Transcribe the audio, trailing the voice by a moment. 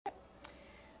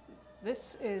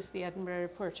This is the Edinburgh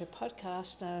Reporter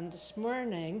podcast, and this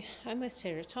morning I'm with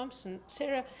Sara Thomson.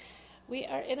 Sara, we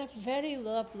are in a very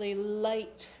lovely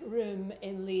light room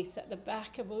in Leith at the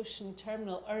back of Ocean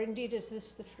Terminal, or indeed is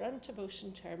this the front of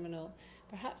Ocean Terminal?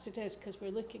 Perhaps it is, because we're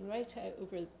looking right out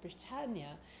over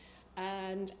Britannia,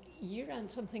 and you ran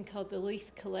something called the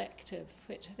Leith Collective,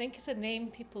 which I think is a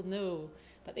name people know,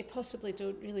 but they possibly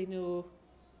don't really know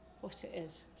what it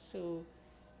is. So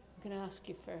I'm going to ask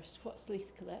you first, what's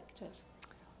Leith Collective?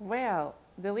 Well,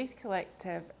 the Leith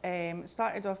Collective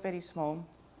started off very small.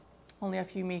 Only a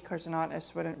few makers and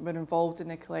artists were involved in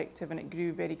the collective, and it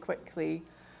grew very quickly.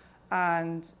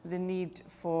 And the need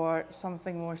for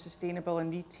something more sustainable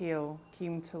in retail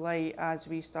came to light as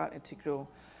we started to grow.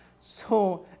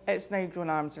 So it's now grown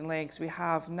arms and legs. We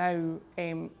have now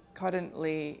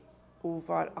currently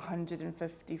over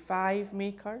 155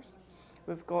 makers.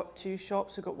 We've got two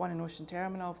shops. We've got one in Ocean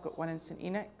Terminal, we've got one in St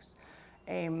Enoch's.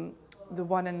 The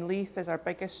one in Leith is our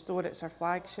biggest store, it's our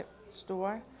flagship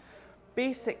store.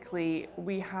 Basically,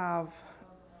 we have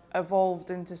evolved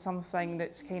into something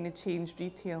that's kind of changed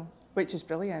retail, which is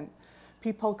brilliant.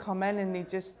 People come in and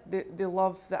they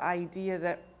love the idea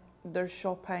that they're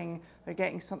shopping, they're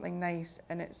getting something nice,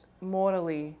 and it's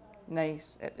morally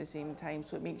nice at the same time,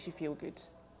 so it makes you feel good.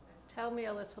 Tell me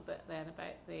a little bit then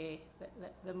about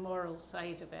the moral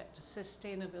side of it, the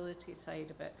sustainability side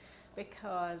of it,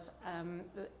 because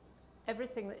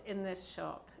everything in this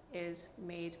shop is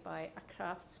made by a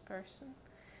craftsperson.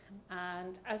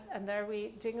 And are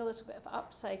we doing a little bit of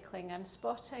upcycling? I'm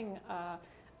spotting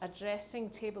a dressing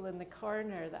table in the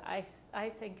corner that I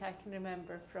think I can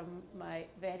remember from my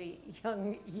very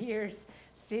young years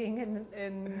seeing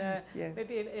in Yes.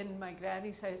 maybe in my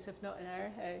granny's house, if not in our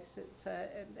house.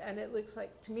 And it looks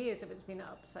like to me as if it's been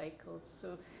upcycled.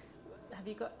 So have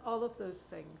you got all of those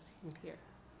things in here?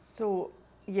 So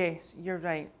yes, you're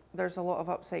right. There's a lot of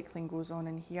upcycling goes on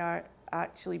in here.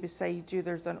 Actually, beside you,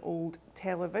 there's an old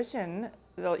television.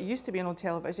 Well, it used to be an old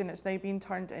television. It's now been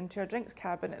turned into a drinks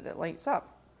cabinet that lights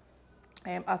up.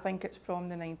 I think it's from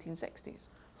the 1960s.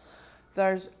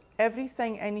 There's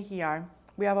everything in here.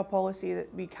 We have a policy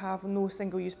that we have no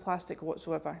single-use plastic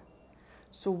whatsoever.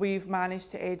 So we've managed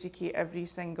to educate every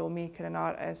single maker and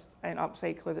artist and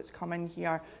upcycler that's come in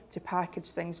here to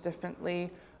package things differently.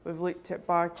 We've looked at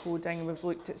barcoding, we've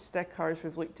looked at stickers,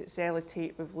 we've looked at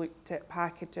sellotape, we've looked at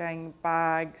packaging,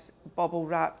 bags, bubble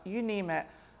wrap, you name it.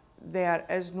 There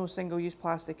is no single-use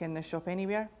plastic in the shop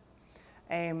anywhere.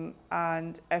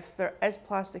 And if there is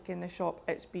plastic in the shop,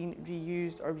 it's been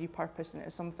reused or repurposed, and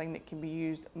it's something that can be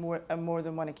used on more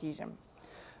than one occasion.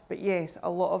 But yes, a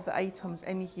lot of the items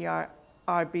in here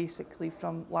are basically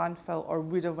from landfill or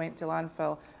would have went to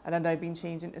landfill and are now being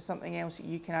changed into something else that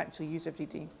you can actually use every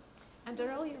day. And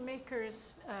are all your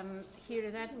makers here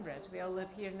in Edinburgh? Do they all live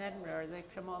here in Edinburgh, or are they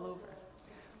from all over?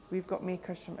 We've got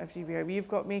makers from everywhere. We've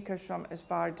got makers from as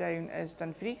far down as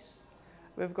Dumfries.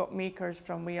 We've got makers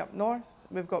from way up north.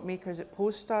 We've got makers that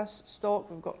post us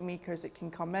stock. We've got makers that can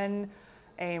come in,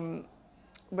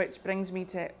 which brings me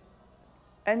to,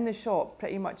 in the shop,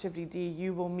 pretty much every day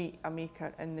you will meet a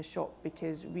maker in the shop,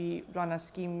 because we run a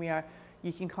scheme where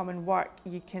you can come and work,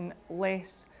 you can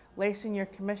lessen your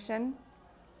commission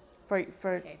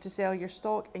to sell your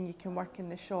stock, and you can work in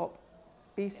the shop.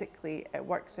 Basically, it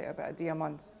works out about a day a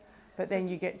month, but then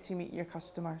you get to meet your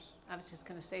customers. I was just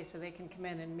going to say, so they can come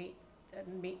in and meet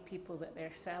people that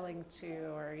they're selling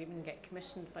to, or even get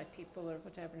commissioned by people or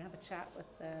whatever, and have a chat with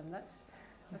them.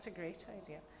 That's a great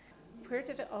idea. Where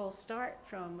did it all start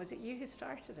from? Was it you who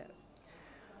started it?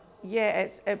 Yeah,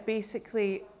 it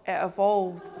basically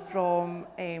evolved from.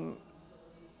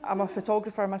 I'm a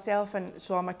photographer myself, and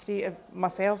so I'm a creative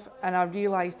myself, and I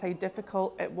realised how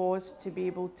difficult it was to be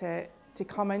able to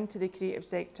come into the creative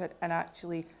sector and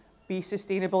actually be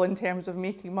sustainable in terms of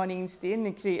making money and stay in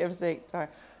the creative sector.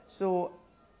 So,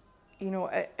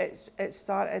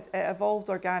 it evolved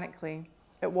organically.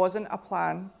 It wasn't a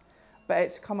plan, but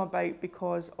it's come about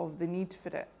because of the need for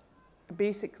it.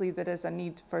 Basically, there is a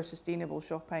need for sustainable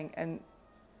shopping, and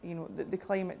the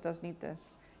climate does need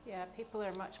this. Yeah, people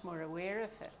are much more aware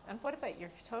of it. And what about your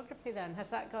photography then? Has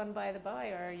that gone by the by,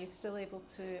 or are you still able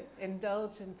to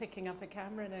indulge in picking up a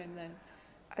camera now and then?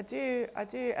 I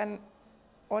do, and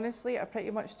honestly, I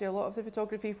pretty much do a lot of the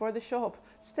photography for the shop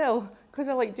still, because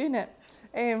I like doing it.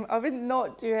 I wouldn't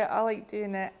not do it, I like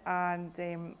doing it,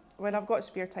 and when I've got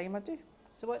spare time, I do.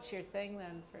 So what's your thing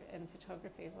then in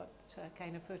photography? What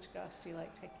kind of photographs do you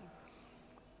like taking?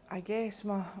 I guess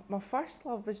my first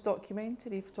love was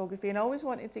documentary photography, and I always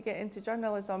wanted to get into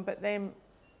journalism, but then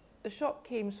the shop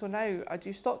came, so now I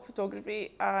do stock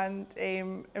photography and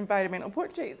environmental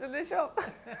portraits in the shop.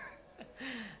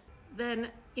 then,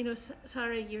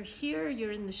 Sarah, you're here,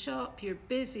 you're in the shop, you're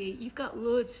busy, you've got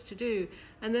loads to do.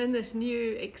 And then this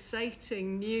new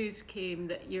exciting news came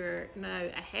that you're now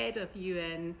ahead of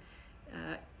UN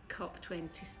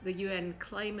COP20, the UN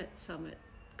Climate Summit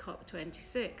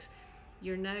COP26.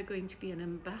 You're now going to be an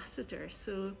ambassador.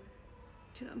 So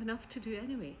do you not have enough to do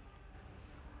anyway?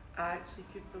 I actually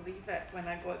couldn't believe it when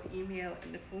I got the email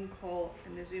and the phone call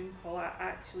and the Zoom call. I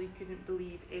actually couldn't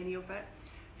believe any of it.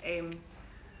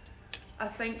 I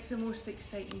think the most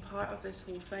exciting part of this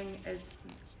whole thing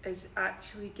is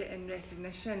actually getting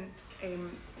recognition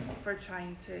for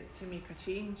trying to make a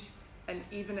change. And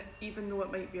even though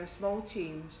it might be a small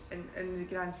change in the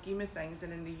grand scheme of things,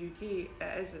 and in the UK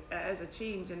it is a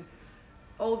change, and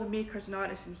all the makers and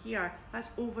artists in here, that's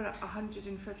over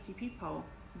 150 people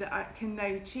that can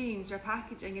now change their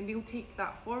packaging, and they'll take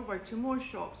that forward to more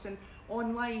shops and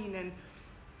online, and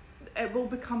it will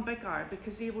become bigger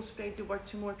because they will spread the word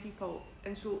to more people.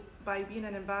 And so by being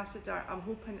an ambassador, I'm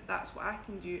hoping that that's what I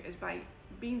can do, is by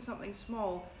being something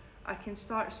small, I can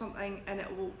start something and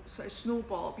it will sort of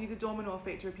snowball, be the domino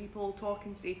effect where people will talk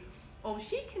and say, oh,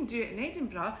 she can do it in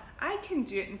Edinburgh, I can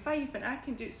do it in Fife, and I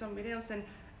can do it somewhere else, and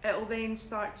it'll then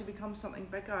start to become something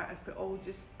bigger if we all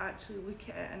just actually look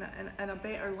at it in a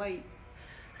better light.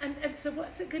 And so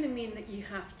what's it going to mean that you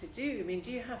have to do? I mean,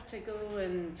 do you have to go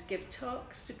and give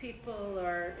talks to people,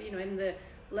 or, in the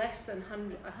less than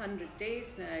 100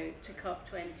 days now to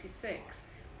COP26,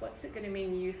 what's it going to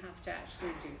mean you have to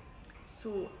actually do?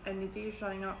 So in the days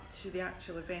running up to the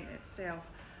actual event itself,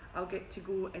 I'll get to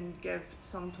go and give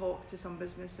some talks to some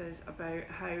businesses about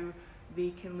how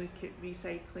they can look at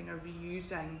recycling or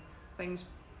reusing things,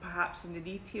 perhaps in the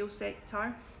retail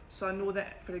sector. So I know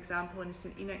that, for example, in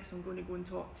St Enoch's, I'm going to go and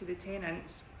talk to the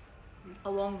tenants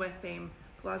along with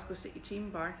Glasgow City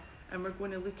Chamber, and we're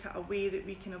going to look at a way that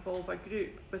we can evolve a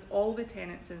group with all the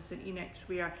tenants in St Enoch's,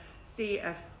 where, say,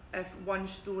 if one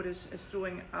store is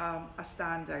throwing a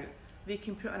stand out, they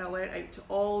can put an alert out to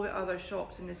all the other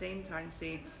shops in the centre and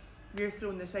say, we're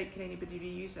throwing this out, can anybody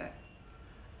reuse it?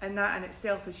 And that in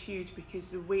itself is huge, because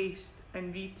the waste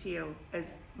in retail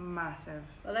is massive.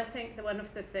 Well, I think that one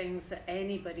of the things that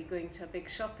anybody going to a big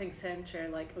shopping centre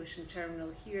like Ocean Terminal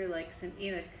here, like St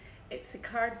Enoch, it's the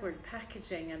cardboard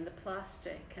packaging and the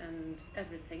plastic and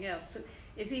everything else. So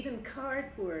is even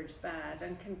cardboard bad,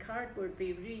 and can cardboard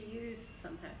be reused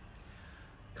somehow?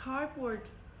 Cardboard,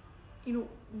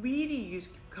 we reuse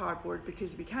cardboard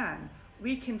because we can.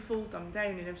 We can fold them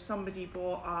down, and if somebody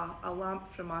bought a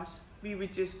lamp from us, we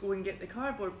would just go and get the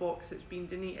cardboard box that's been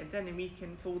donated in, and we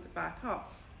can fold it back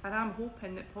up. And I'm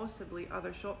hoping that possibly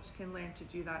other shops can learn to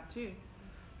do that too.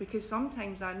 Because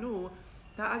sometimes I know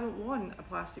that I don't want a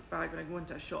plastic bag when I go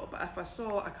into a shop, but if I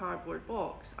saw a cardboard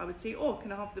box, I would say, oh,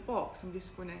 can I have the box? I'm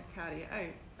just going to carry it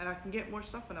out, and I can get more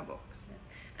stuff in a box.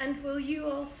 And will you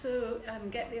also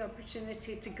get the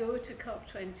opportunity to go to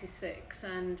COP26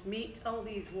 and meet all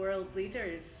these world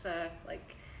leaders,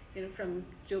 from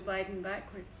Joe Biden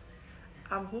backwards?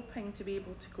 I'm hoping to be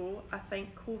able to go. I think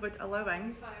COVID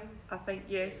allowing, I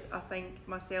think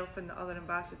myself and the other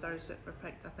ambassadors that were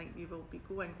picked, I think we will be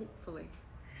going, hopefully.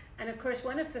 And of course,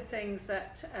 one of the things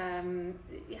that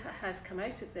has come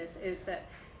out of this is that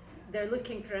they're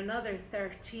looking for another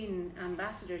 13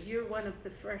 ambassadors. You're one of the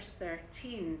first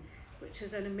 13, which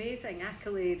is an amazing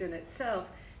accolade in itself.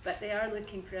 But they are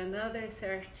looking for another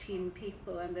 13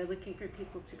 people, and they're looking for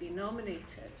people to be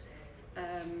nominated.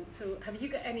 So have you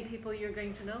got any people you're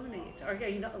going to nominate, or are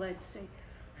you not allowed to say?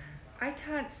 I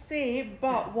can't say,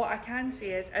 but what I can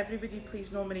say is everybody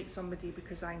please nominate somebody,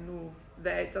 because I know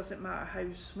that it doesn't matter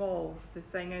how small the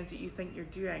thing is that you think you're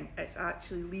doing, it's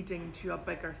actually leading to a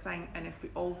bigger thing, and if we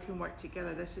all can work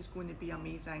together, this is going to be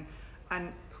amazing.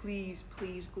 And please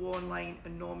go online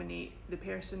and nominate the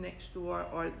person next door,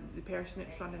 or the person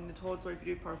that's running the toddler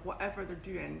group, or whatever they're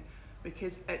doing,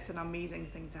 because it's an amazing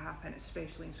thing to happen,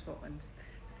 especially in Scotland.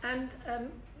 And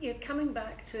coming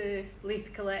back to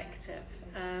Leith Collective,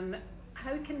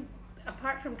 how can,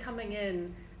 apart from coming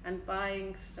in and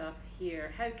buying stuff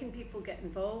here, how can people get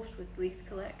involved with Leith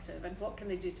Collective, and what can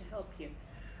they do to help you?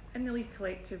 In the Leith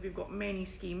Collective, we've got many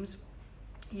schemes.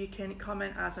 You can come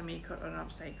in as a maker or an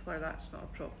upcycler, that's not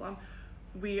a problem.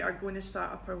 We are going to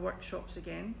start up our workshops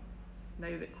again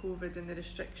now that COVID and the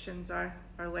restrictions are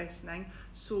lessening,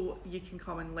 so you can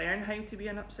come and learn how to be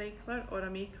an upcycler or a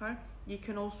maker. You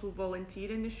can also volunteer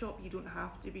in the shop. You don't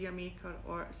have to be a maker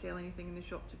or sell anything in the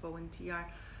shop to volunteer.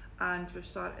 And we've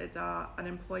started an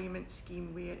employment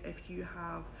scheme where if you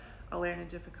have a learning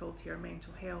difficulty or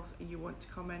mental health and you want to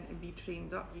come in and be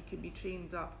trained up, you can be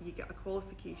trained up, you get a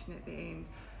qualification at the end,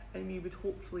 and we would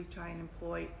hopefully try and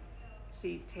employ,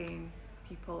 say, 10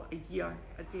 people a year,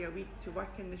 a day a week, to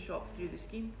work in the shop through the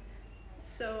scheme.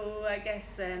 So I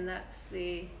guess then that's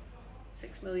the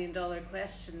 $6 million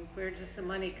question. Where does the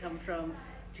money come from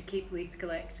to keep Leith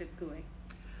Collective going?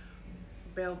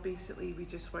 Well, basically we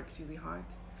just worked really hard.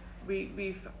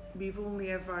 We've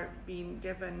only ever been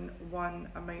given one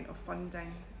amount of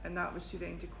funding, and that was through the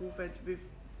end of COVID.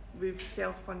 We've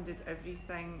self-funded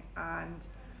everything, and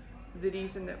the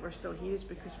reason that we're still here is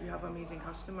because we have amazing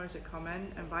customers that come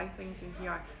in and buy things in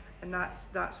here, and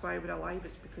that's why we're alive.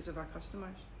 It's because of our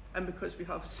customers, and because we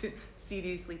have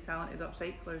seriously talented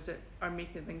upcyclers that are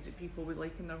making things that people would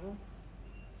like in their home.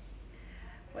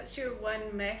 What's your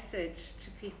one message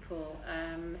to people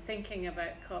thinking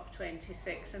about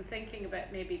COP26 and thinking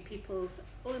about maybe people's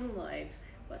own lives?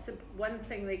 What's the one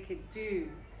thing they could do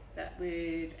that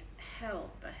would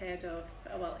help ahead of,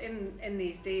 well, in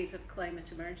these days of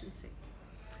climate emergency?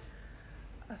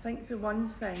 I think the one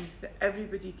thing that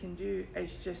everybody can do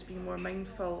is just be more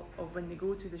mindful of when they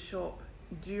go to the shop.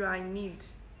 Do I need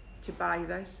to buy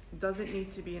this? Does it need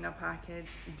to be in a package?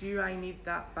 Do I need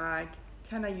that bag?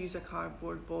 Can I use a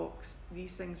cardboard box?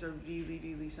 These things are really,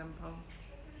 really simple.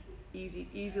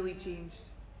 Easily changed.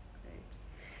 Great.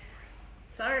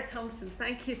 Sara Thomson,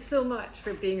 thank you so much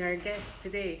for being our guest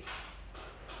today.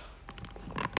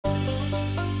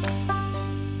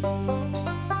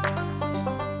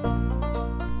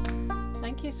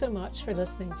 Thank you so much for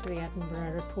listening to the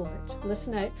Edinburgh Report.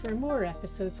 Listen out for more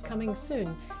episodes coming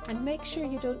soon, and make sure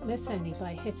you don't miss any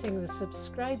by hitting the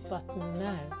subscribe button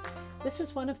now. This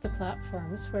is one of the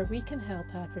platforms where we can help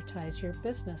advertise your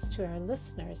business to our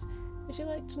listeners. Would you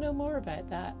like to know more about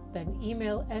that? Then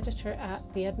email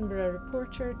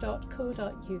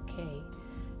editor@theedinburghreporter.co.uk.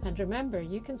 And remember,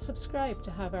 you can subscribe to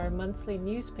have our monthly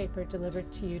newspaper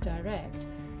delivered to you direct.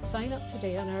 Sign up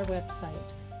today on our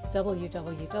website,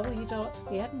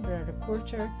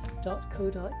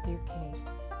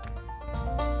 www.theedinburghreporter.co.uk.